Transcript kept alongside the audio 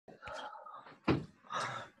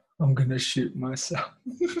I'm gonna shoot myself.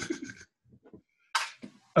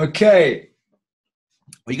 Okay.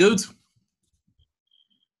 We good?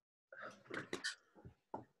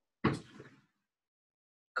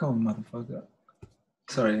 Come on, motherfucker.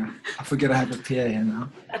 Sorry, I forget I have a PA here now.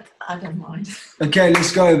 I don't mind. Okay,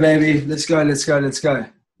 let's go, baby. Let's go.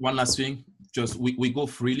 One last thing. Just we go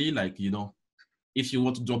freely, like, you know, if you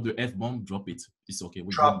want to drop the F-bomb, drop it. It's okay.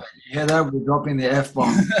 We drop it. You hear that? We're dropping the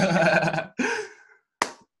F-bomb.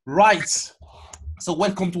 Right. So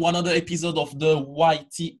welcome to another episode of the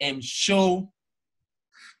YTM show.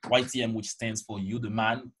 YTM, which stands for You the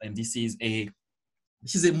Man, and this is a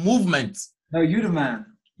movement. No, you the man.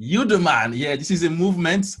 You the man. Yeah, this is a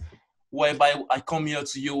movement whereby I come here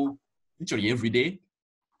to you literally every day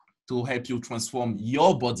to help you transform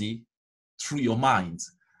your body through your mind.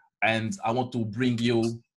 And I want to bring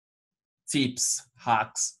you tips,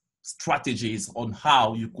 hacks, strategies on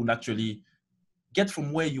how you could actually get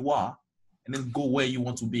from where you are and then go where you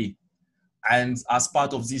want to be. And as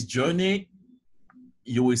part of this journey,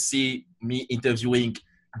 you will see me interviewing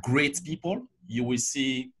great people. You will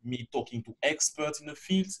see me talking to experts in the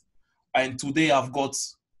field. And today I've got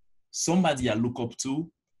somebody I look up to.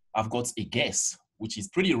 I've got a guest, which is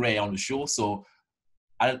pretty rare on the show. So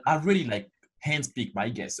I really like handpick my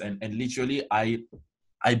guests. And literally I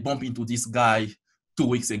bumped into this guy 2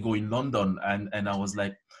 weeks ago in London. And I was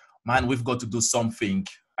like, man, we've got to do something.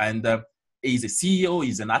 And he's a CEO,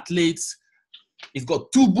 he's an athlete. He's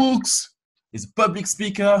got 2 books. He's a public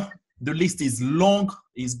speaker. The list is long.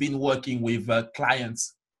 He's been working with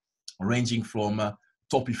clients ranging from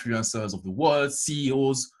top influencers of the world,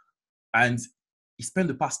 CEOs, and he spent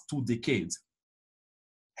the past 2 decades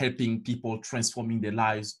helping people transforming their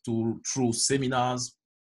lives through seminars,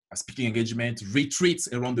 speaking engagement, retreats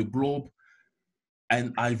around the globe.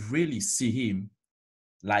 And I really see him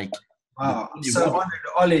like so honored,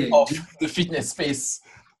 Ollie, of the fitness space.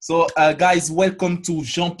 So guys, welcome to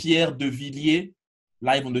Jean Pierre De Villiers,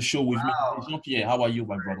 live on the show with me. Jean Pierre, how are you,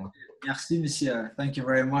 my brother? Merci, monsieur. Thank you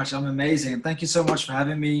very much. I'm amazing. Thank you so much for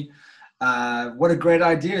having me. What a great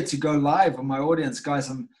idea to go live on my audience, guys.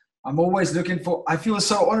 I'm always looking for. I feel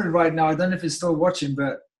so honored right now. I don't know if he's still watching,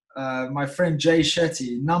 but my friend Jay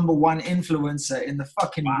Shetty, #1 influencer in the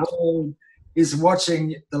fucking world, is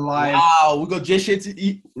watching the live. Wow, we got Jay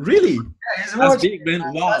Shetty. Really? Yeah, he's That's watching. big,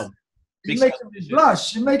 man. Wow. You're making me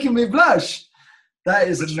blush. You're making me blush. That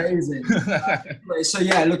is amazing. Anyway, so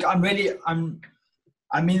yeah, look, I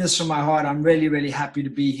mean this from my heart. I'm really, really happy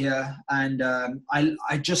to be here. And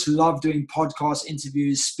I just love doing podcast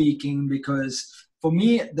interviews, speaking, because for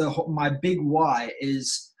me, my big why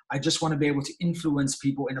is I just want to be able to influence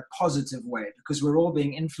people in a positive way, because we're all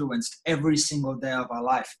being influenced every single day of our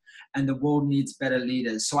life, and the world needs better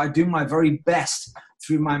leaders. So I do my very best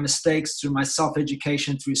through my mistakes, through my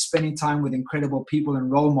self-education, through spending time with incredible people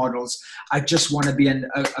and role models. I just want to be a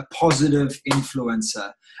positive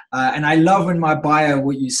influencer. And I love in my bio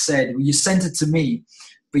what you said. You sent it to me,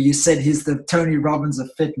 but you said he's the Tony Robbins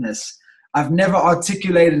of fitness. I've never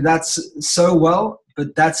articulated that so well,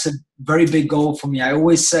 but that's a very big goal for me. I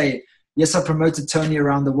always say, yes, I promoted Tony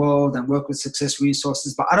around the world and work with Success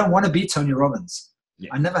Resources, but I don't want to be Tony Robbins. Yeah.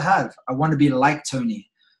 I never have. I want to be like Tony.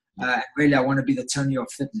 Really, I want to be the Tony of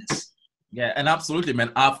fitness. Yeah, and absolutely,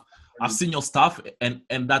 man. I've seen your stuff, and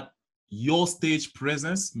that your stage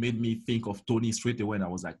presence made me think of Tony straight away. And I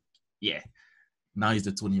was like, yeah, now he's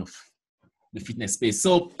the Tony of the fitness space.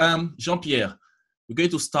 So, Jean Pierre, we're going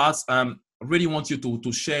to start. I really want you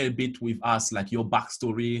to share a bit with us, like your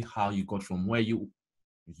backstory, how you got from where you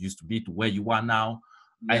used to be to where you are now.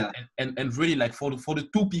 Yeah. And really, like for the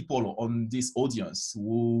 2 people on this audience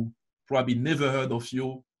who probably never heard of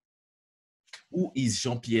you, who is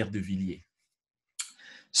Jean Pierre De Villiers?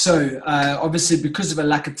 So obviously, because of a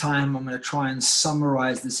lack of time, I'm going to try and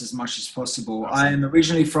summarize this as much as possible. Awesome. I am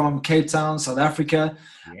originally from Cape Town, South Africa.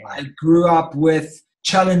 Yeah. I grew up with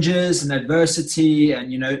challenges and adversity,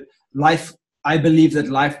 and, you know, life. I believe that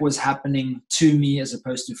life was happening to me as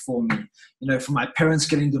opposed to for me. You know, from my parents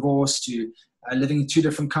getting divorced to living in 2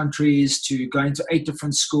 different countries, to going to 8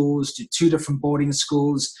 different schools, to 2 different boarding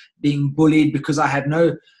schools, being bullied because I had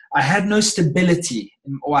no stability,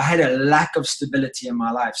 or I had a lack of stability in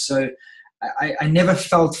my life. So I never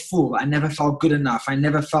felt full. I never felt good enough. I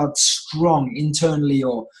never felt strong internally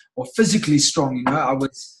or physically strong. You know,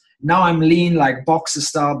 now I'm lean, like boxer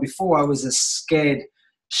style. Before I was a scared,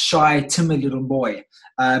 shy, timid little boy.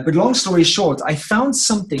 But long story short, I found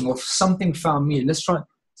something, or something found me. Let's try and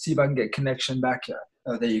see if I can get connection back here.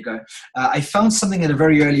 Oh, there you go. I found something at a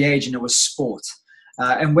very early age, and it was sport.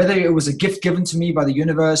 And whether it was a gift given to me by the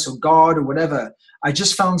universe or God or whatever, I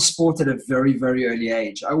just found sport at a very, very early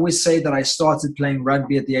age. I always say that I started playing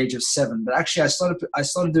rugby at the age of 7, but actually I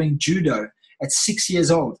started doing judo at 6 years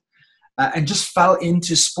old, and just fell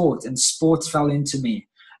into sport, and sport fell into me.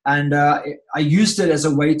 And I used it as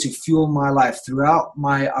a way to fuel my life throughout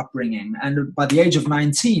my upbringing. And by the age of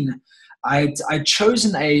 19, I'd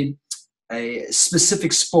chosen a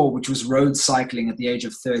specific sport, which was road cycling at the age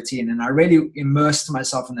of 13. And I really immersed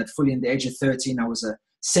myself in that fully. At the age of 13, I was a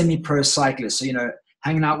semi-pro cyclist. So,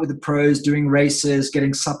 hanging out with the pros, doing races,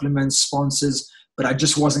 getting supplements, sponsors, but I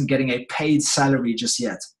just wasn't getting a paid salary just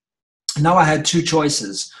yet. Now I had two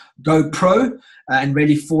choices: go pro and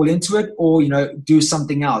really fall into it, or, do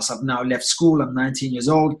something else. I've now left school. I'm 19 years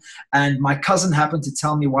old. And my cousin happened to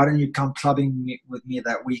tell me, why don't you come clubbing with me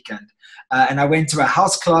that weekend? And I went to a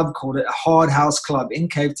house club called a hard house club in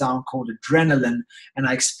Cape Town called Adrenaline. And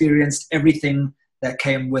I experienced everything that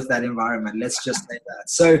came with that environment. Let's just say that.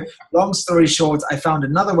 So long story short, I found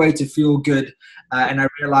another way to feel good. And I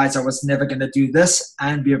realized I was never going to do this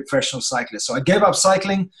and be a professional cyclist. So I gave up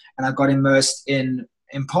cycling and I got immersed in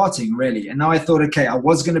partying, really. And now I thought, okay, I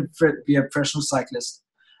was going to be a professional cyclist.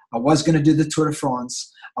 I was going to do the Tour de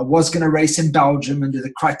France. I was going to race in Belgium and do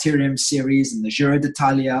the Criterium Series and the Giro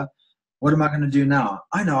d'Italia. What am I going to do now?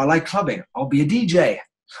 I know I like clubbing. I'll be a DJ.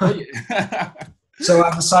 So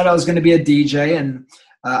I decided I was going to be a DJ. And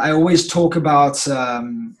I always talk about,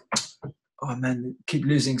 oh man, keep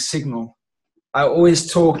losing signal. I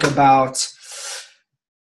always talk about,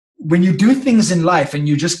 when you do things in life and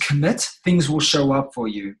you just commit, things will show up for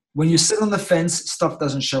you. When you sit on the fence, stuff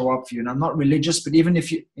doesn't show up for you. And I'm not religious, but even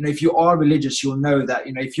if you are religious, you'll know that,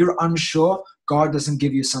 if you're unsure, God doesn't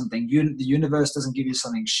give you something. The universe doesn't give you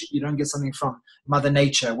something. You don't get something from Mother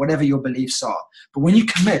Nature, whatever your beliefs are. But when you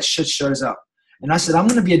commit, shit shows up. And I said, I'm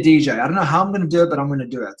going to be a DJ. I don't know how I'm going to do it, but I'm going to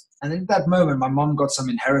do it. And at that moment, my mom got some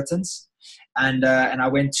inheritance. And I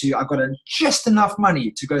got just enough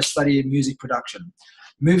money to go study music production.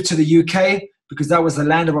 Moved to the UK because that was the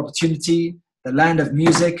land of opportunity, the land of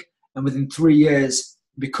music. And within 3 years,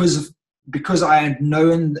 because I had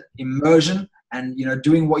known immersion and,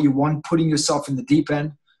 doing what you want, putting yourself in the deep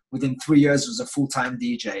end, within 3 years was a full-time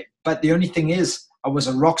DJ. But the only thing is, I was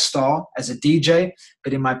a rock star as a DJ,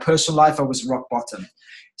 but in my personal life, I was rock bottom.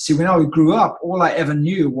 See, when I grew up, all I ever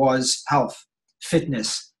knew was health,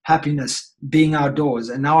 fitness, happiness, being outdoors.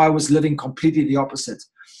 And now I was living completely the opposite.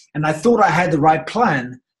 And I thought I had the right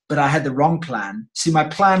plan, but I had the wrong plan. See, my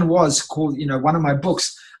plan was called, one of my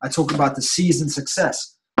books, I talk about the C's in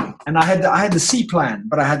success. And I had the C plan,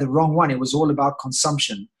 but I had the wrong one. It was all about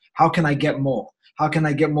consumption. How can I get more? How can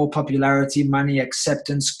I get more popularity, money,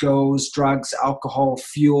 acceptance, goals, drugs, alcohol,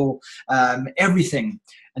 fuel, everything?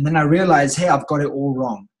 And then I realized, hey, I've got it all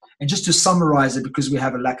wrong. And just to summarize it, because we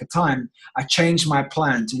have a lack of time, I changed my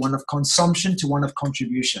plan to one of consumption to one of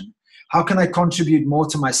contribution. How can I contribute more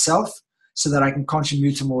to myself so that I can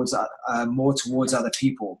contribute towards more towards other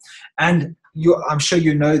people? And I'm sure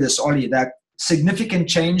you know this, Ollie, that significant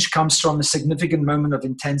change comes from a significant moment of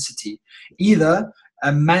intensity, either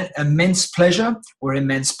immense pleasure or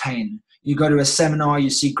immense pain. You go to a seminar, you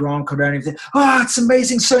see Grant Cardone, you think, oh, it's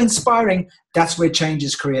amazing, so inspiring. That's where change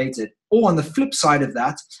is created. Or on the flip side of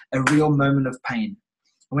that, a real moment of pain.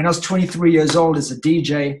 When I was 23 years old as a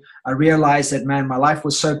DJ, I realized that, man, my life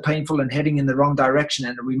was so painful and heading in the wrong direction.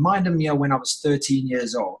 And it reminded me of when I was 13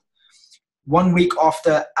 years old. 1 week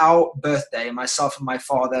after our birthday, myself and my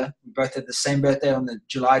father, we both had the same birthday on the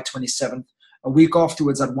July 27th. A week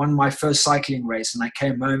afterwards, I'd won my first cycling race and I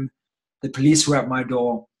came home. The police were at my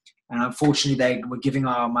door. And unfortunately, they were giving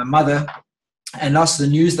my mother and us the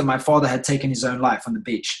news that my father had taken his own life on the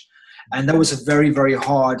beach. And that was a very, very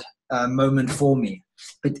hard moment for me.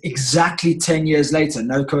 But exactly 10 years later,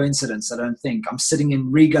 no coincidence, I don't think, I'm sitting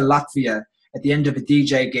in Riga, Latvia at the end of a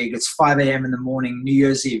DJ gig. It's 5 a.m. in the morning, New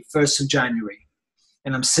Year's Eve, 1st of January.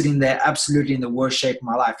 And I'm sitting there absolutely in the worst shape of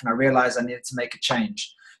my life. And I realized I needed to make a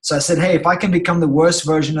change. So I said, hey, if I can become the worst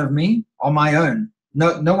version of me on my own,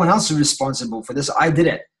 no one else is responsible for this. I did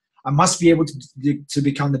it. I must be able to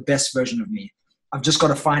become the best version of me. I've just got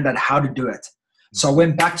to find out how to do it. So I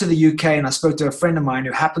went back to the UK and I spoke to a friend of mine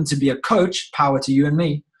who happened to be a coach, power to you and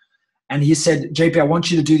me. And he said, JP, I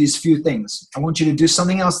want you to do these few things. I want you to do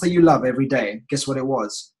something else that you love every day. Guess what it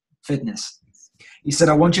was? Fitness. He said,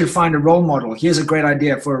 I want you to find a role model. Here's a great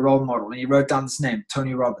idea for a role model. And he wrote down this name,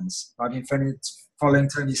 Tony Robbins. I've been following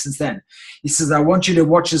Tony since then. He says, I want you to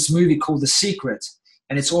watch this movie called The Secret.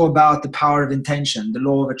 And it's all about the power of intention, the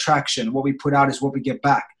law of attraction. What we put out is what we get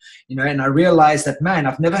back. And I realized that, man,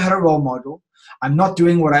 I've never had a role model. I'm not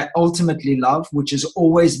doing what I ultimately love, which has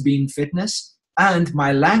always been fitness. And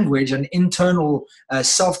my language and internal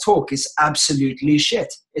self-talk is absolutely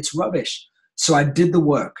shit. It's rubbish. So I did the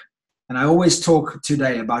work. And I always talk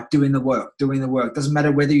today about doing the work, doing the work. Doesn't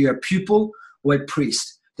matter whether you're a pupil or a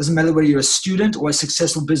priest. Doesn't matter whether you're a student or a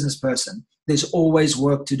successful business person. There's always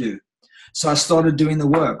work to do. So I started doing the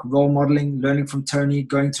work, role modeling, learning from Tony,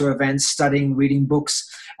 going to events, studying, reading books.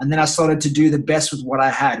 And then I started to do the best with what I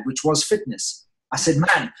had, which was fitness. I said,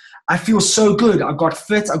 man, I feel so good. I got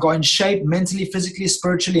fit. I got in shape mentally, physically,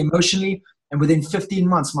 spiritually, emotionally. And within 15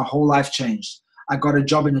 months, my whole life changed. I got a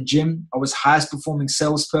job in a gym. I was highest performing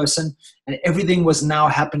salesperson. And everything was now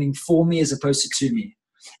happening for me as opposed to me.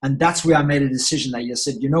 And that's where I made a decision that you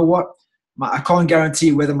said, you know what? I can't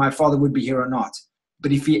guarantee whether my father would be here or not.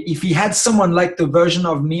 But if he had someone like the version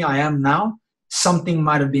of me I am now, something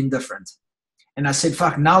might have been different. And I said,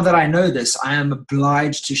 fuck, now that I know this, I am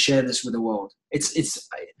obliged to share this with the world.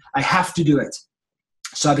 I have to do it.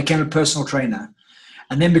 So I became a personal trainer.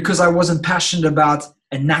 And then because I wasn't passionate about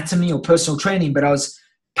anatomy or personal training, but I was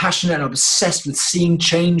passionate and obsessed with seeing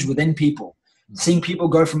change within people, seeing people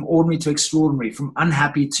go from ordinary to extraordinary, from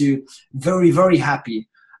unhappy to very, very happy.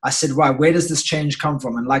 I said, right, where does this change come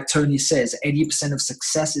from? And like Tony says, 80% of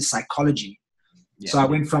success is psychology. Yeah. So I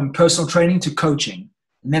went from personal training to coaching.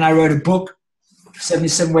 And then I wrote a book,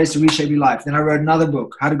 77 Ways to Reshape Your Life. Then I wrote another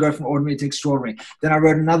book, How to Go from Ordinary to Extraordinary. Then I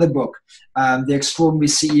wrote another book, The Extraordinary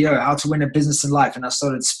CEO, How to Win a Business in Life. And I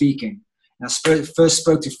started speaking. And I first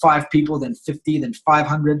spoke to 5 people, then 50, then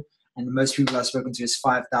 500. And the most people I've spoken to is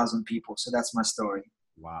 5,000 people. So that's my story.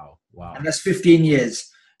 Wow. Wow. And that's 15 years.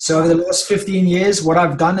 So over the last 15 years, what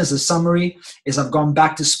I've done as a summary is I've gone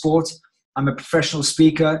back to sport. I'm a professional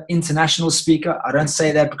speaker, international speaker. I don't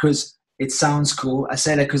say that because it sounds cool. I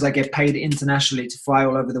say that because I get paid internationally to fly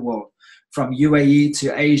all over the world, from UAE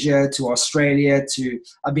to Asia to Australia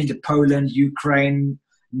I've been to Poland, Ukraine,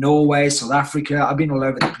 Norway, South Africa. I've been all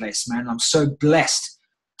over the place, man. I'm so blessed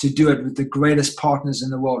to do it with the greatest partners in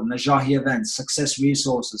the world. Najahi Events, Success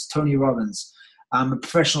Resources, Tony Robbins. I'm a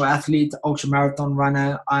professional athlete, ultramarathon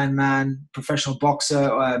runner, Ironman, professional boxer,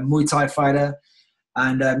 Muay Thai fighter.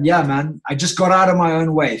 And yeah, man, I just got out of my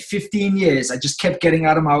own way. 15 years, I just kept getting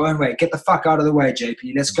out of my own way. Get the fuck out of the way,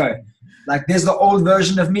 JP. Let's go. Like, there's the old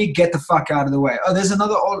version of me. Get the fuck out of the way. Oh, there's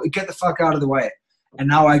another old. Get the fuck out of the way. And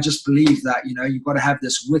now I just believe that, you know, you've got to have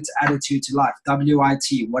this wit attitude to life.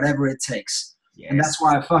 WIT, whatever it takes. Yes. And that's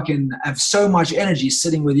why I fucking have so much energy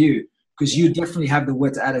sitting with you. Because you definitely have the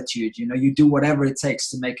wit attitude. You know, you do whatever it takes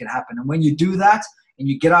to make it happen. And when you do that and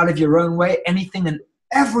you get out of your own way, anything and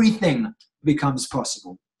everything becomes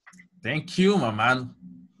possible. Thank you, my man.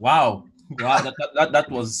 Wow.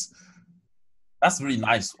 That's really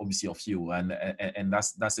nice, obviously, of you. And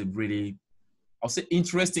that's a really, I'll say,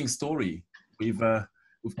 interesting story with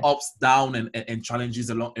ups, downs, and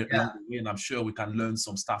challenges along the way. And I'm sure we can learn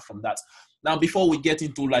some stuff from that. Now, before we get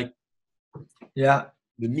into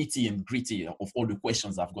the nitty and gritty of all the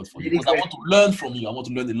questions I've got for you, because I want to learn from you. I want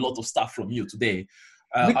to learn a lot of stuff from you today.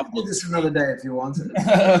 We can do this another day if you want.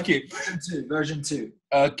 Okay. Version 2.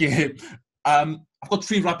 Okay. I've got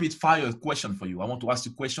 3 rapid fire questions for you. I want to ask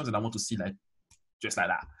you questions and I want to see just like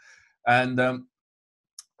that. And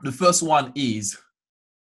the first one is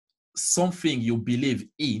something you believe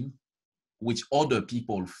in, which other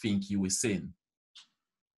people think you are saying.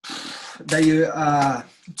 That you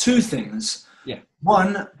 2 things. Yeah.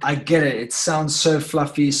 One, I get it. It sounds so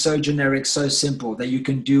fluffy, so generic, so simple that you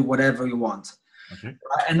can do whatever you want. Okay.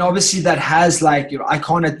 And obviously that has like, you know, I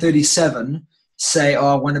can't at 37 say,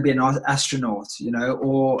 oh, I want to be an astronaut, you know,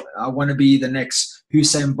 or I want to be the next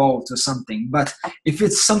Usain Bolt or something. But if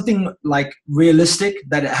it's something like realistic,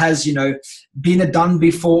 that it has, you know, been done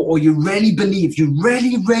before, or you really believe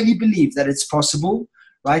that it's possible,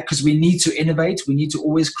 right? Because we need to innovate. We need to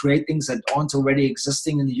always create things that aren't already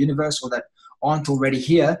existing in the universe or that aren't already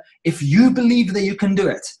here. If you believe that you can do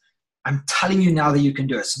it, I'm telling you now that you can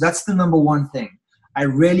do it. So that's the number one thing. I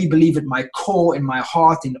really believe at my core, in my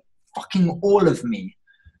heart, in fucking all of me,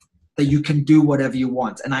 that you can do whatever you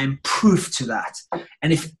want. And I am proof to that.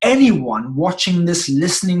 And if anyone watching this,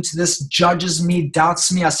 listening to this, judges me,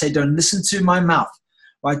 doubts me, I say, don't listen to my mouth,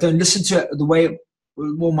 right? Don't listen to the way,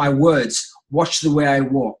 well, my words. Watch the way I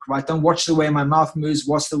walk, right? Don't watch the way my mouth moves.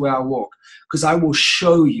 Watch the way I walk. Because I will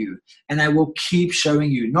show you, and I will keep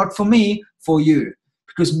showing you. Not for me, for you.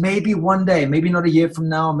 Because maybe one day, maybe not a year from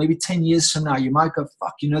now, maybe 10 years from now, you might go,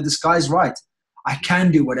 fuck, you know, this guy's right. I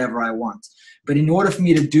can do whatever I want. But in order for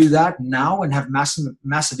me to do that now and have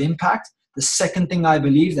massive impact, the second thing I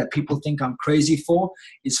believe that people think I'm crazy for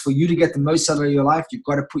is for you to get the most out of your life, you've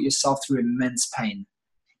got to put yourself through immense pain.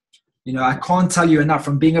 You know, I can't tell you enough,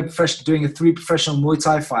 from being a professional, doing 3 professional Muay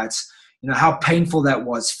Thai fights, you know, how painful that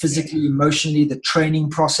was physically, emotionally, the training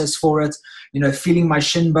process for it, you know, feeling my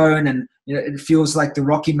shin bone and, you know, it feels like the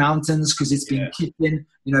Rocky Mountains because it's been kicked in,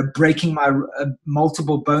 you know, breaking my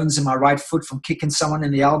multiple bones in my right foot from kicking someone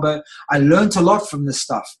in the elbow. I learned a lot from this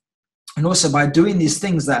stuff. And also by doing these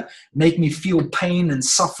things that make me feel pain and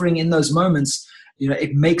suffering in those moments, you know,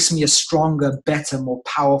 it makes me a stronger, better, more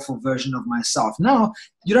powerful version of myself. Now,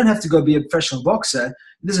 you don't have to go be a professional boxer.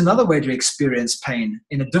 There's another way to experience pain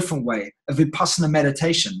in a different way, a Vipassana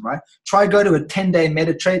meditation, right? Try go to a 10-day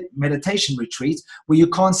meditation retreat where you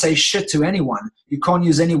can't say shit to anyone. You can't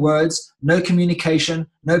use any words, no communication,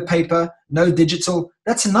 no paper, no digital.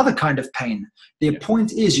 That's another kind of pain. The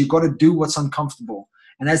point is you've got to do what's uncomfortable.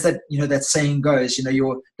 And as that, you know, that saying goes, you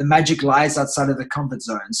know, the magic lies outside of the comfort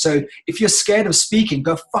zone. So if you're scared of speaking,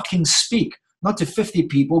 go fucking speak. Not to 50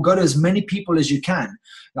 people, go to as many people as you can.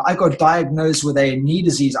 Now, I got diagnosed with a knee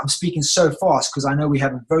disease. I'm speaking so fast because I know we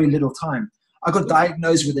have very little time. I got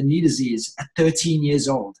diagnosed with a knee disease at 13 years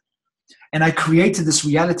old. And I created this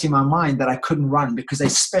reality in my mind that I couldn't run because a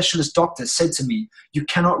specialist doctor said to me, you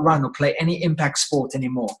cannot run or play any impact sport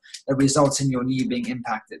anymore that results in your knee being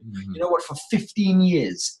impacted. Mm-hmm. You know what? For 15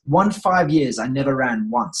 years, 5 years, I never ran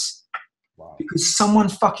once. Wow. Because someone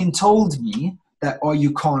fucking told me that, oh,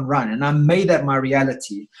 you can't run. And I made that my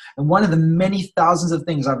reality. And one of the many thousands of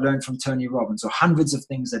things I've learned from Tony Robbins, or hundreds of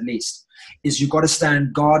things at least, is you got to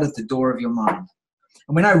stand guard at the door of your mind.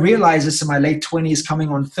 And when I realized this in my late 20s, coming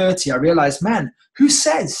on 30, I realized, man, who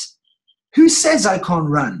says I can't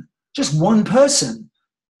run? Just one person.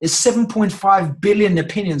 There's 7.5 billion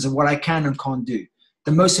opinions of what I can and can't do.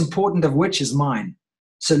 The most important of which is mine.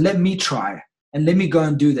 So let me try and let me go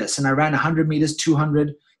and do this. And I ran 100 meters,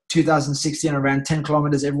 200, 2016, I ran 10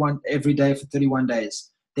 kilometers every day for 31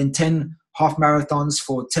 days. Then 10 half marathons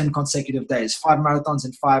for 10 consecutive days, 5 marathons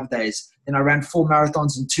in 5 days. Then I ran 4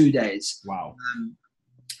 marathons in 2 days. Wow.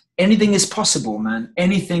 Anything is possible, man.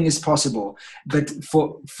 Anything is possible. But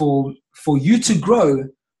for you to grow,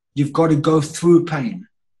 you've got to go through pain.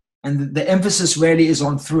 And the emphasis really is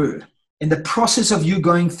on through. In the process of you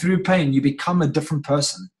going through pain, you become a different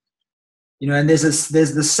person. You know, and there's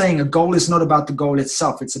this saying, a goal is not about the goal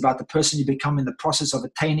itself. It's about the person you become in the process of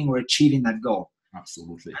attaining or achieving that goal.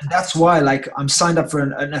 Absolutely. And that's why, like, I'm signed up for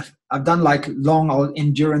I've done like long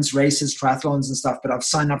endurance races, triathlons and stuff, but I've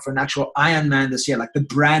signed up for an actual Ironman this year, like the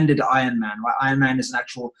branded Ironman. Right? Ironman is an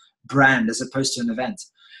actual brand as opposed to an event.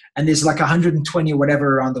 And there's like 120 or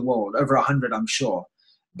whatever around the world, over 100, I'm sure.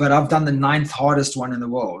 But I've done the 9th hardest one in the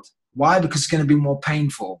world. Why? Because it's going to be more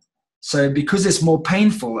painful. So because it's more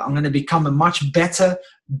painful, I'm going to become a much better,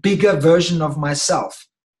 bigger version of myself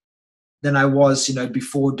than I was, you know,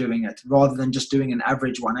 before doing it, rather than just doing an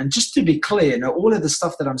average one. And just to be clear, you know, all of the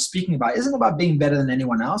stuff that I'm speaking about isn't about being better than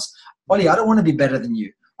anyone else. Ollie, I don't want to be better than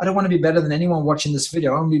you. I don't want to be better than anyone watching this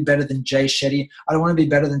video. I want to be better than Jay Shetty. I don't want to be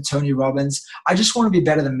better than Tony Robbins. I just want to be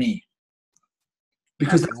better than me.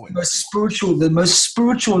 Because that's the most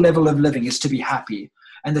spiritual level of living is to be happy.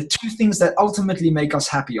 And the two things that ultimately make us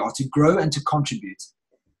happy are to grow and to contribute.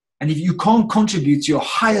 And if you can't contribute to your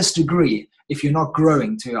highest degree, if you're not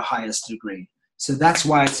growing to your highest degree. So that's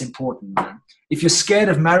why it's important, man. If you're scared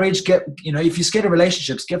of marriage, if you're scared of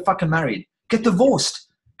relationships, get fucking married. Get divorced.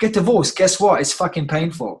 Get divorced. Guess what? It's fucking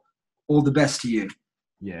painful. All the best to you.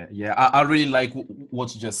 Yeah. I really like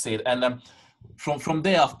what you just said. And from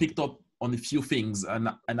there, I've picked up on a few things. And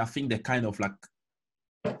I think they kind of like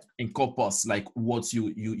encompass like what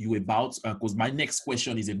you about. Because my next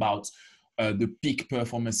question is about the peak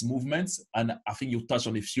performance movements, and I think you touched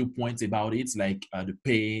on a few points about it, like the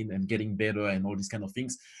pain and getting better and all these kind of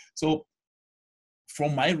things. So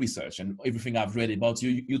from my research and everything I've read about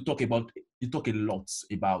you, you talk a lot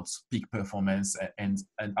about peak performance and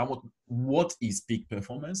what is peak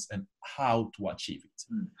performance and how to achieve it.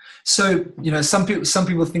 So, you know, some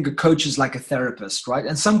people think a coach is like a therapist, right?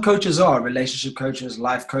 And some coaches are relationship coaches,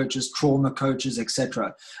 life coaches, trauma coaches,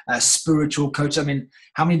 etc. Spiritual coach. I mean,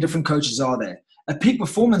 how many different coaches are there? A peak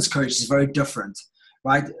performance coach is very different,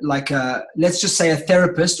 right? Like, let's just say a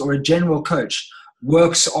therapist or a general coach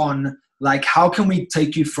works on, like, how can we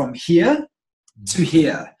take you from here to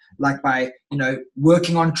here? Like by, you know,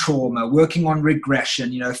 working on trauma, working on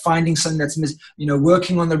regression, you know, finding something that's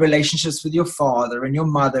working on the relationships with your father and your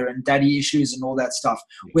mother and daddy issues and all that stuff.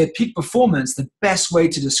 Where peak performance, the best way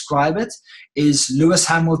to describe it is Lewis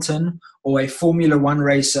Hamilton or a Formula One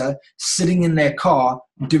racer sitting in their car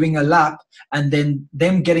doing a lap and then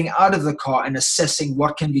them getting out of the car and assessing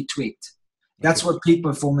what can be tweaked. That's what peak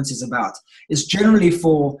performance is about. It's generally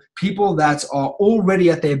for people that are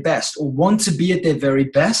already at their best or want to be at their very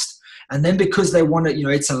best, And then because they want to,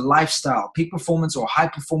 it's a lifestyle. Peak performance or high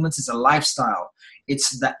performance is a lifestyle.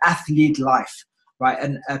 It's the athlete life, right?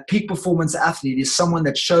 And a peak performance athlete is someone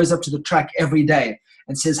that shows up to the track every day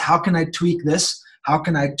and says, how can I tweak this? How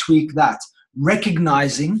can I tweak that?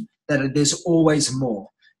 Recognizing that there's always more.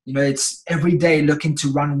 It's every day looking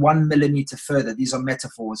to run 1 millimeter further. These are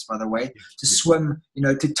metaphors, by the way. To swim,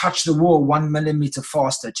 to touch the wall 1 millimeter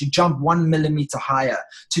faster, to jump 1 millimeter higher,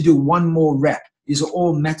 to do one more rep. These are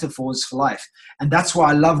all metaphors for life. And that's why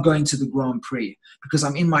I love going to the Grand Prix, because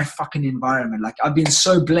I'm in my fucking environment. Like, I've been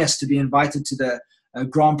so blessed to be invited to the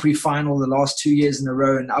Grand Prix final the last 2 years in a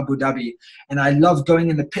row in Abu Dhabi. And I love going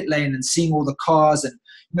in the pit lane and seeing all the cars.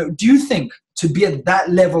 And do you think to be at that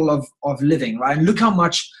level of living, right? And look how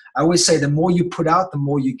much, I always say, the more you put out, the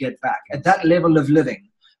more you get back. At that level of living,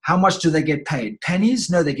 how much do they get paid? Pennies?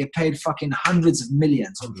 No, they get paid fucking hundreds of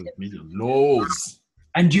millions. 100 million, loads.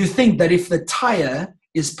 And do you think that if the tire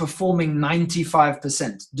is performing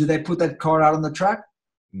 95%, do they put that car out on the track?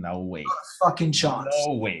 No way. Not a fucking chance.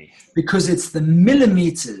 No way. Because it's the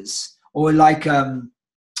millimeters, or like,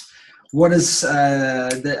 what does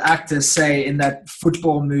the actor say in that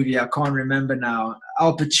football movie? I can't remember now.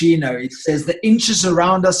 Al Pacino. He says the inches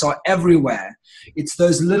around us are everywhere. It's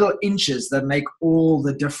those little inches that make all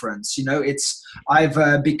the difference.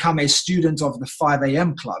 I've become a student of the 5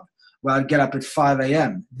 a.m. club, where I'd get up at 5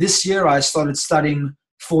 a.m. This year, I started studying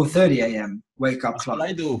 4:30 a.m. wake up club. That's what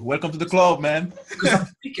I do. Welcome to the club, man. Because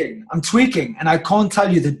I'm tweaking. And I can't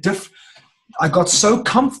tell you I got so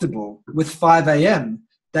comfortable with 5 a.m.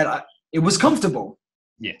 that it was comfortable.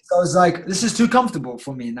 Yeah. So I was like, this is too comfortable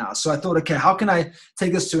for me now. So I thought, okay, how can I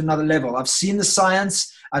take this to another level? I've seen the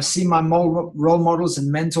science. I've seen my role models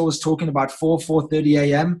and mentors talking about 4:30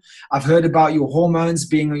 a.m. I've heard about your hormones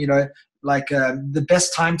being, the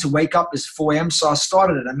best time to wake up is 4 a.m. So I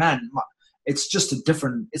started it. And man, it's just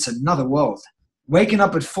it's another world. Waking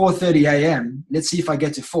up at 4:30 a.m., let's see if I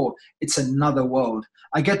get to 4. It's another world.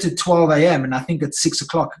 I get to 12 a.m. and I think it's 6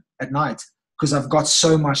 o'clock at night because I've got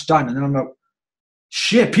so much done. And then I'm like,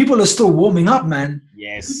 shit, people are still warming up, man.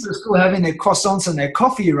 Yes. People are still having their croissants and their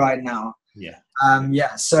coffee right now.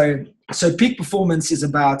 Yeah. So peak performance is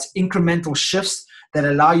about incremental shifts that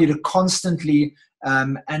allow you to constantly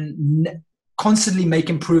constantly make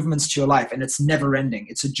improvements to your life, and it's never ending.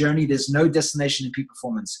 It's a journey. There's no destination in peak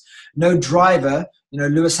performance. No driver,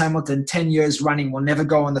 Lewis Hamilton, 10 years running, will never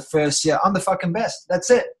go on the first year, I'm the fucking best.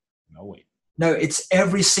 That's it. No way. No, it's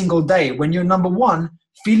every single day. When you're number one,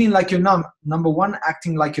 feeling like you're number one,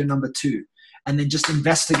 acting like you're number two, and then just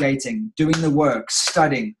investigating, doing the work,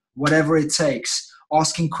 studying, whatever it takes,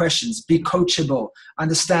 asking questions, be coachable,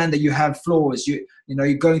 understand that you have flaws, you're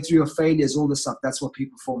going through your failures, all this stuff. That's what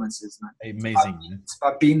peak performance is, man. Amazing. It's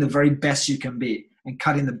about being the very best you can be and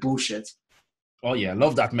cutting the bullshit. Oh yeah,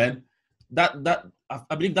 love that, man.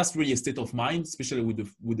 I believe that's really a state of mind, especially with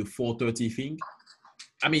the 4:30 thing.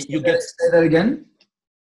 I mean, say that again.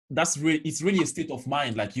 It's really a state of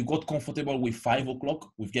mind. Like, you got comfortable with 5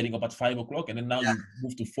 o'clock, with getting up at 5 o'clock, and then now you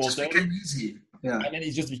move to 4:30. Yeah. And then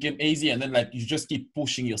it just became easy, and then you just keep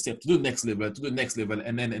pushing yourself to the next level,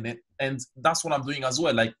 and that's what I'm doing as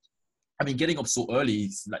well. Like, I mean, getting up so early,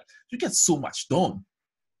 it's like you get so much done.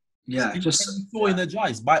 Yeah, just so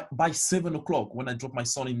energized. By 7 o'clock, when I drop my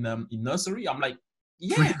son in nursery, I'm like,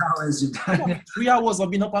 yeah, 3 hours you've done. 3 hours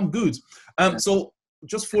I've been up, I'm good. So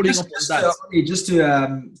just following up on that. Just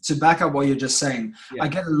to back up what you're just saying, I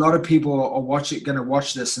get a lot of people are going to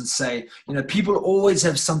watch this and say, people always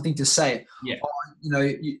have something to say. Yeah.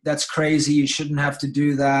 Oh, that's crazy. You shouldn't have to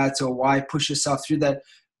do that, or why push yourself through that.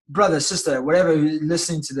 Brother, sister, whatever,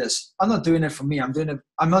 listening to this, I'm not doing it for me. I'm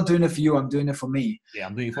not doing it for you. I'm doing it for me. Yeah,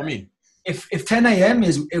 I'm doing it for me. If 10 a.m.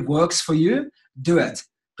 it works for you, do it.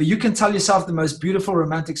 But you can tell yourself the most beautiful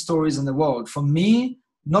romantic stories in the world. For me,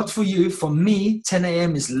 not for you, for me, 10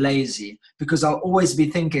 a.m. is lazy, because I'll always be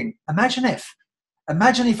thinking, imagine if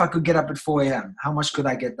I could get up at 4 a.m. How much could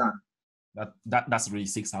I get done? That's really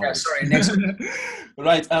 6 hours. Yeah, sorry, next week.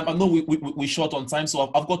 Right. I know we're short on time,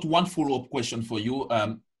 so I've got one follow-up question for you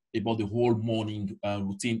about the whole morning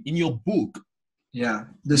routine. In your book. Yeah,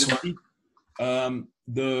 this one.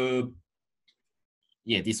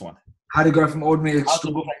 This one. How to go from ordinary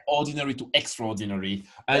to extraordinary.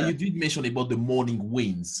 You did mention about the morning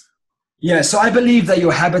wins. Yeah, so I believe that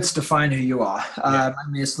your habits define who you are. I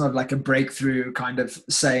mean, it's not like a breakthrough kind of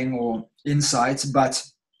saying or insight, but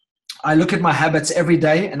I look at my habits every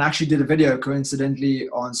day, and actually did a video coincidentally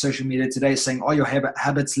on social media today saying, are your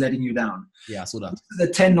habits letting you down? Yeah, I saw that. The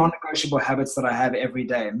 10 non-negotiable habits that I have every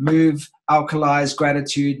day: move, alkalize,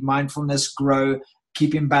 gratitude, mindfulness, grow,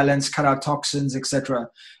 keep in balance, cut out toxins, etc.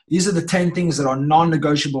 These are the 10 things that are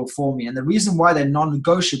non-negotiable for me. And the reason why they're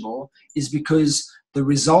non-negotiable is because the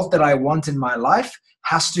result that I want in my life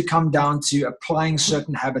has to come down to applying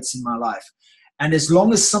certain habits in my life. And as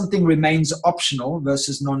long as something remains optional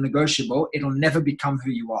versus non-negotiable, it'll never become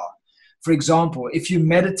who you are. For example, if you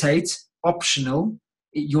meditate optional,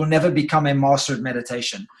 you'll never become a master of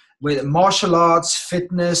meditation. With martial arts,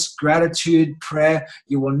 fitness, gratitude, prayer,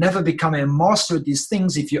 you will never become a master of these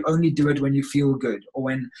things if you only do it when you feel good or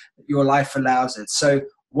when your life allows it. So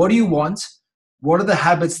what do you want? What are the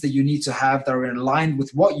habits that you need to have that are in line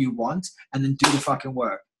with what you want? And then do the fucking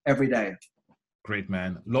work every day. Great,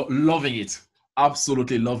 man. Loving it.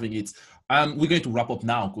 Absolutely loving it. We're going to wrap up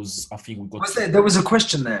now because I think we got... There was a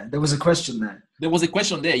question there. There was a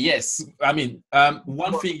question there, yes. I mean,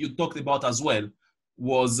 one thing you talked about as well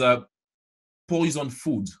was poison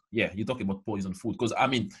food. Yeah, you talked about poison food because, I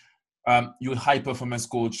mean, you're a high performance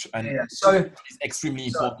coach and so it's extremely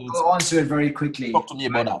important. I'll answer it very quickly. Talk to me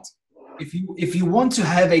about that. If you want to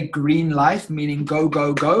have a green life, meaning go,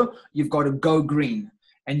 go, go, you've got to go green.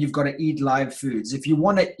 And you've got to eat live foods. If you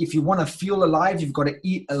want to feel alive, you've got to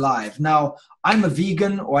eat alive. Now, I'm a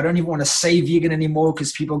vegan, or I don't even want to say vegan anymore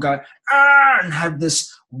because people go, and have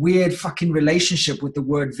this weird fucking relationship with the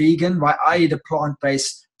word vegan, right? I eat a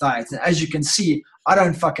plant-based diet. And as you can see, I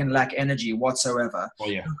don't fucking lack energy whatsoever. Oh,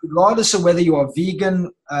 yeah. Regardless of whether you are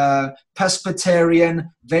vegan, pescatarian,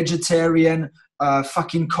 vegetarian,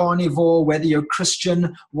 fucking carnivore, whether you're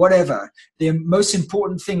Christian, whatever. The most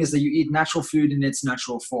important thing is that you eat natural food in its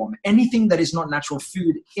natural form. Anything that is not natural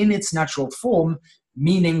food in its natural form,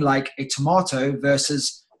 meaning like a tomato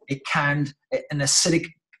versus an acidic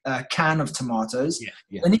can of tomatoes,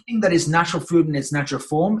 anything that is natural food in its natural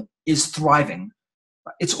form is thriving.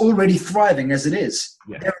 It's already thriving as it is.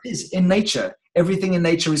 Yeah. There it is in nature. Everything in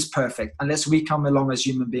nature is perfect unless we come along as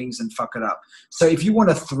human beings and fuck it up. So if you want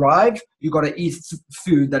to thrive, you got to eat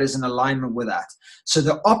food that is in alignment with that. So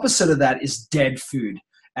the opposite of that is dead food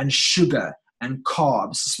and sugar and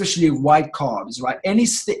carbs, especially white carbs, right?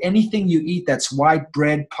 Anything you eat that's white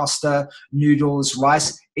bread, pasta, noodles,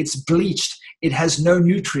 rice, it's bleached. It has no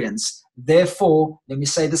nutrients. Therefore, let me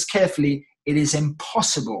say this carefully, it is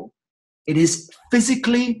impossible. It is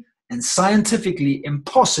physically and scientifically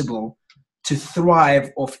impossible to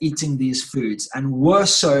thrive off eating these foods, and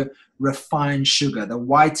worse so, refined sugar, the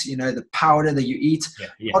white, the powder that you eat.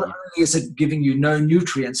 Not only is it giving you no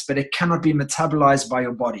nutrients, but it cannot be metabolized by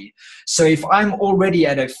your body. So if I'm already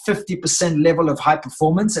at a 50% level of high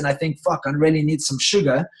performance and I think, fuck, I really need some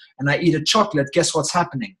sugar, and I eat a chocolate, guess what's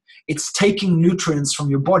happening? It's taking nutrients from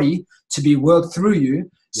your body to be worked through you.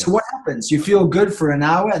 So what happens? You feel good for an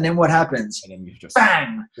hour, and then what happens? And then you just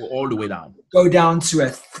bang, go all the way down. Go down to a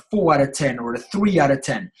 4 out of 10 or a 3 out of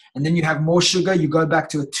 10. And then you have more sugar, you go back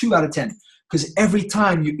to a 2 out of 10. Because every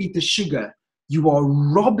time you eat the sugar, you are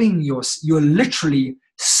robbing you're literally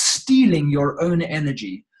stealing your own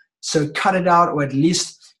energy. So cut it out, or at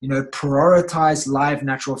least, prioritize live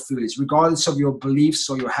natural foods. Regardless of your beliefs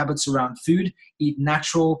or your habits around food, eat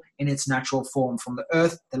natural in its natural form from the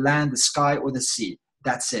earth, the land, the sky, or the sea.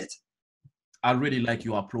 That's it. I really like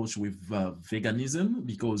your approach with veganism,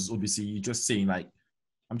 because obviously you're just saying like,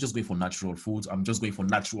 I'm just going for natural foods. I'm just going for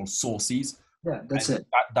natural sources. Yeah, that's it.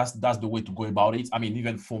 That's the way to go about it. I mean,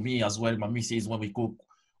 even for me as well, my missus, when we cook,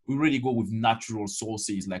 we really go with natural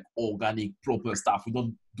sources, like organic, proper stuff. We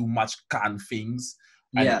don't do much canned things.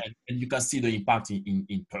 And you can see the impact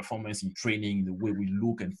in performance, in training, the way we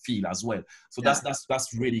look and feel as well. So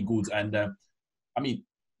that's really good. And I mean,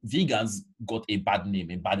 vegans got a bad name,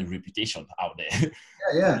 a bad reputation out there.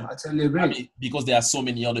 Yeah, I totally agree. I mean, because there are so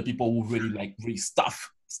many other people who really stuff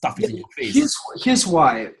it in your face. Here's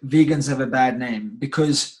why vegans have a bad name.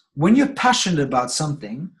 Because when you're passionate about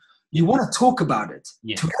something, you want to talk about it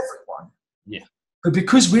to everyone. Yeah. But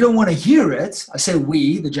because we don't want to hear it, I say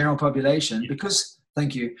we, the general population, because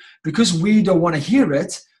we don't want to hear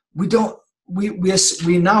it, we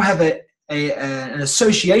now have an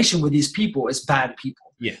association with these people as bad people.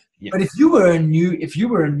 Yeah. But if you were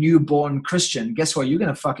a newborn Christian, guess what? You're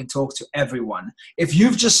going to fucking talk to everyone. If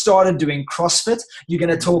you've just started doing CrossFit, you're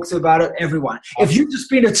going to talk about it everyone. If you've just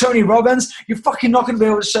been to Tony Robbins, you're fucking not going to be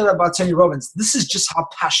able to shut up about Tony Robbins. This is just how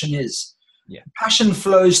passion is. Yeah. Passion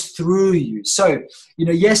flows through you. So,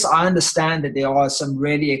 yes, I understand that there are some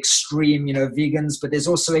really extreme, vegans, but there's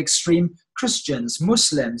also extreme Christians,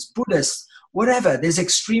 Muslims, Buddhists, whatever. There's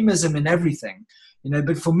extremism in everything.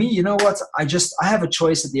 But for me, you know what? I have a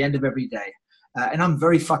choice at the end of every day. And I'm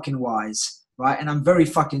very fucking wise, right? And I'm very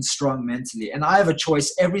fucking strong mentally. And I have a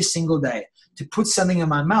choice every single day to put something in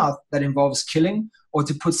my mouth that involves killing or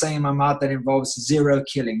to put something in my mouth that involves zero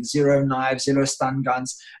killing, zero knives, zero stun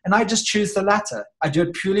guns. And I just choose the latter. I do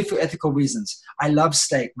it purely for ethical reasons. I love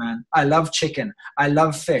steak, man. I love chicken. I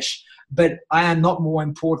love fish. But I am not more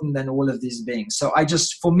important than all of these beings. So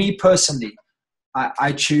for me personally,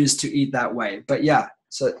 I choose to eat that way. But yeah,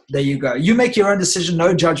 so there you go. You make your own decision.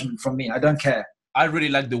 No judgment from me. I don't care. I really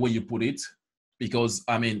like the way you put it, because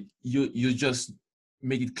I mean, you just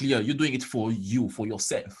make it clear you're doing it for you, for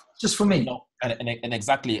yourself, just for me. You know, and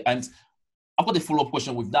exactly. And I've got a follow-up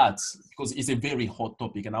question with that, because it's a very hot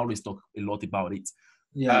topic, and I always talk a lot about it.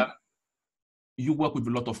 Yeah. You work with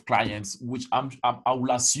a lot of clients, which I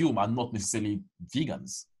will assume are not necessarily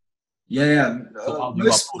vegans. Yeah. So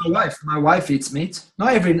my wife eats meat.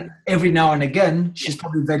 Not every now and again. She's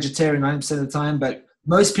probably vegetarian 90% of the time, but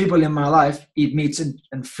most people in my life eat meat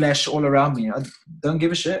and flesh all around me. I don't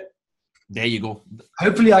give a shit. There you go.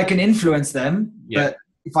 Hopefully I can influence them, but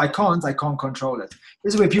if I can't control it.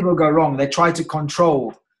 This is where people go wrong. They try to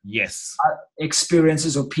control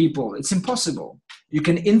experiences or people. It's impossible. You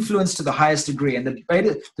can influence to the highest degree. And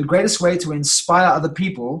the greatest way to inspire other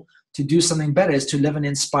people to do something better is to live an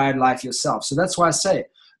inspired life yourself. So that's why I say,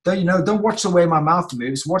 don't watch the way my mouth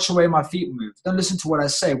moves. Watch the way my feet move. Don't listen to what I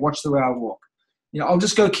say. Watch the way I walk. I'll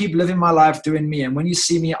just go keep living my life doing me. And when you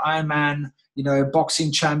see me, Ironman,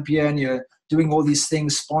 boxing champion, you're doing all these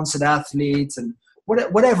things, sponsored athletes and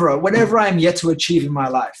whatever I'm yet to achieve in my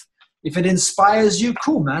life. If it inspires you,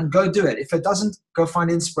 cool, man, go do it. If it doesn't, go find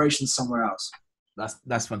inspiration somewhere else.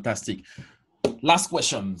 That's fantastic. Last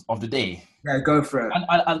question of the day. Yeah, go for it.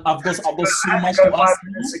 And I've got so much to ask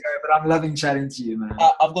you. But I'm loving chatting to you, man.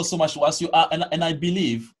 I've got so much to ask you. And I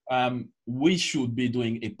believe we should be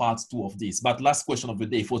doing a part 2 of this. But last question of the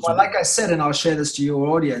day for today. Like I said, and I'll share this to your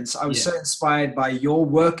audience, I was so inspired by your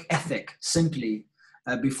work ethic, simply,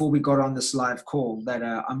 before we got on this live call, that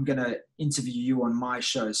I'm going to interview you on my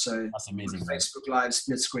show. So that's amazing. Facebook Live,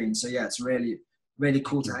 split screen. So yeah, it's really, really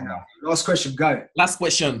cool to hang out. Last question, go. Last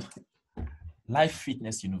question. Life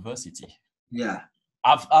Fitness University. Yeah.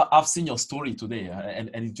 I've seen your story today, and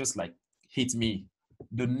it just like hit me.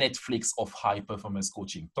 The Netflix of high performance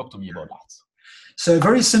coaching. Talk to me about that. So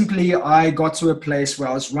very simply, I got to a place where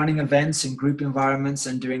I was running events in group environments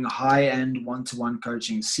and doing high-end one-to-one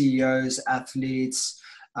coaching, CEOs, athletes,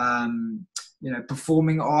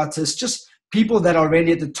 performing artists, just people that are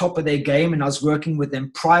already at the top of their game. And I was working with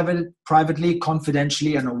them privately,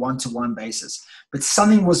 confidentially, on a one-to-one basis. But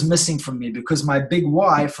something was missing from me, because my big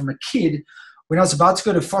why from a kid, when I was about to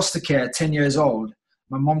go to foster care at 10 years old,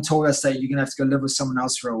 my mom told us that you're going to have to go live with someone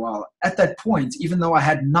else for a while. At that point, even though I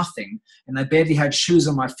had nothing and I barely had shoes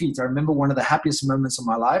on my feet, I remember one of the happiest moments of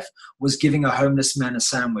my life was giving a homeless man a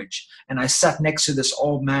sandwich. And I sat next to this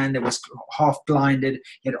old man that was half blinded.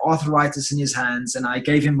 He had arthritis in his hands. And I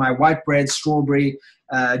gave him my white bread, strawberry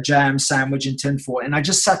jam sandwich in tin foil. And I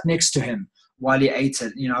just sat next to him while he ate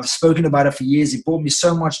it. I've spoken about it for years. It brought me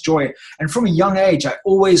so much joy. And from a young age, I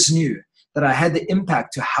always knew that I had the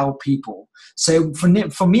impact to help people. So for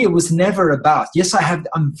me, it was never about, yes,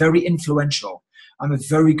 I'm very influential. I'm a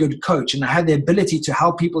very good coach, and I have the ability to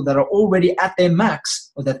help people that are already at their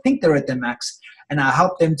max, or that think they're at their max, and I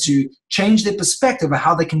help them to change their perspective of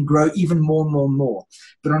how they can grow even more and more and more.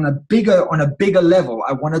 But on a bigger level,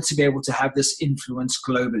 I wanted to be able to have this influence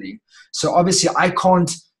globally. So obviously I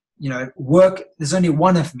can't work, there's only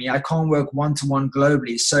one of me. I can't work one-to-one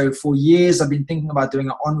globally. So for years, I've been thinking about doing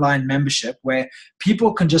an online membership where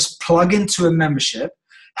people can just plug into a membership,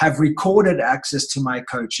 have recorded access to my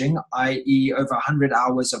coaching, i.e. over 100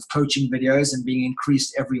 hours of coaching videos and being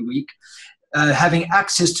increased every week, having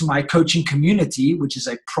access to my coaching community, which is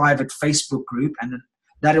a private Facebook group, and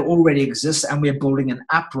that already exists, and we're building an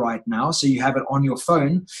app right now, so you have it on your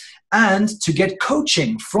phone, and to get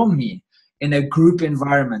coaching from me in a group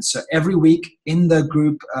environment. So every week in the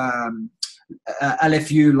group,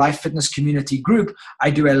 LFU Life Fitness Community group, I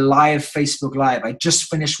do a live Facebook Live. I just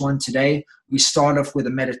finished one today. We start off with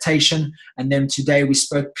a meditation, and then today we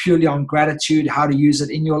spoke purely on gratitude, how to use it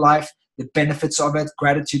in your life, the benefits of it,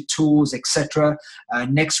 gratitude tools, etc.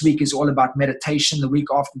 Next week is all about meditation. The week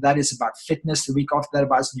after that is about fitness. The week after that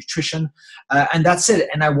about nutrition. And that's it.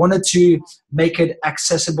 And I wanted to make it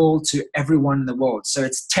accessible to everyone in the world. So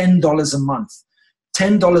it's $10 a month.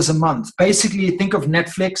 $10 a month. Basically, think of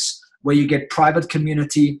Netflix, where you get private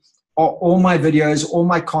community, all my videos, all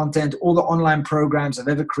my content, all the online programs I've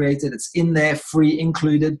ever created. It's in there, free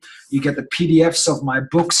included. You get the PDFs of my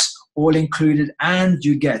books, all included, and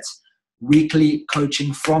you get weekly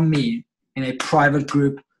coaching from me in a private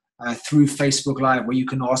group through Facebook Live, where you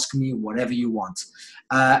can ask me whatever you want.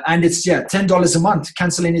 And it's $10 a month.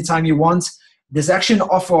 Cancel anytime you want. there's actually an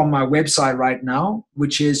offer on my website right now,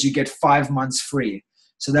 which is you get 5 months free.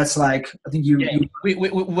 So that's like, I think we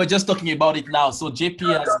were just talking about it now. So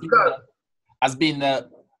JP has been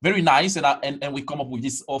very nice, and we come up with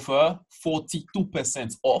this offer,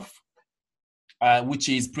 42% off, which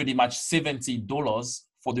is pretty much $70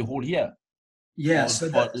 for the whole year. Yeah,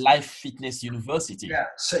 for Life Fitness University. Yeah,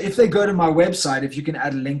 so if they go to my website, if you can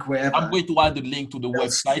add a link wherever. I'm going to add the link to the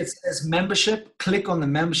website. It says membership. Click on the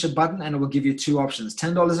membership button and it will give you 2 options,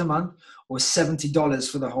 $10 a month or $70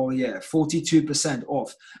 for the whole year, 42%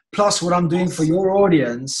 off. Plus what I'm doing for your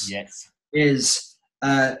audience is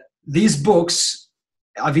these books,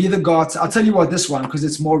 I've either got, I'll tell you what, this one, because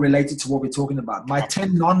it's more related to what we're talking about. My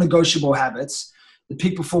 10 non-negotiable habits, the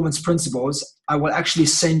peak performance principles, I will actually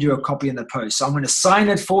send you a copy in the post. So I'm going to sign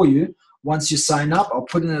it for you. Once you sign up, I'll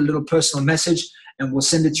put in a little personal message and we'll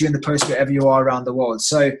send it to you in the post wherever you are around the world.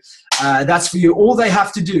 So that's for you. All they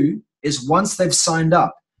have to do is once they've signed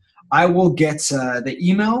up, I will get the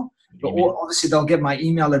email. But obviously, they'll get my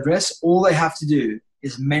email address. All they have to do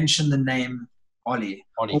is mention the name Ollie.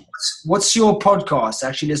 What's your podcast?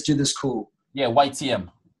 Actually, let's do this cool. Yeah, YTM.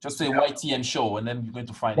 Just say YTM show, and then you're going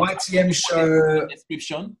to find YTM show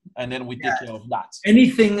description, and then we take care of that.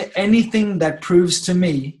 Anything that proves to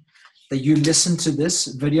me that you listen to this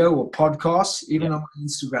video or podcast, even on my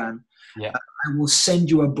Instagram, I will send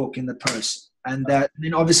you a book in the post. And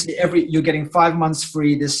then obviously you're getting 5 months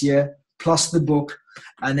free this year plus the book,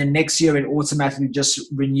 and then next year it automatically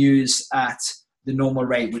just renews at the normal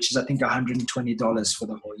rate, which is I think $120 for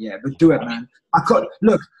the whole year. But do it, man.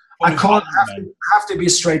 I have to be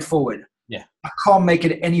straightforward. Yeah. I can't make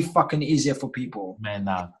it any fucking easier for people. Man,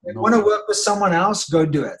 if you want to work with someone else, go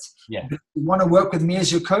do it. Yeah. If you want to work with me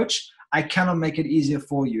as your coach, I cannot make it easier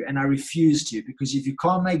for you. And I refuse to, because if you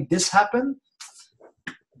can't make this happen,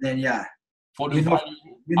 then for the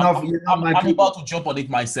value, I'm about to jump on it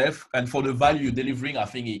myself. And for the value you're delivering, I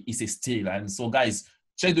think it's a steal. And so guys,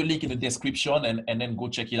 check the link in the description and then go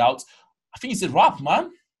check it out. I think it's a wrap,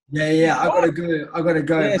 man. Yeah. I gotta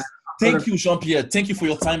go. Yes. Thank you, Jean Pierre. Thank you for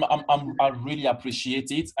your time. I really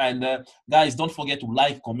appreciate it. And guys, don't forget to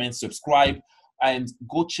like, comment, subscribe, and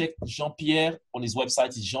go check Jean Pierre on his website.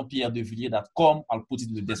 It's jeanpierredevilliers.com. I'll put it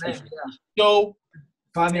in the description. Go.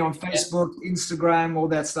 Find me on Facebook, Instagram, all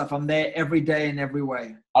that stuff. I'm there every day in every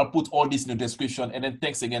way. I'll put all this in the description. And then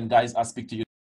thanks again, guys. I'll speak to you.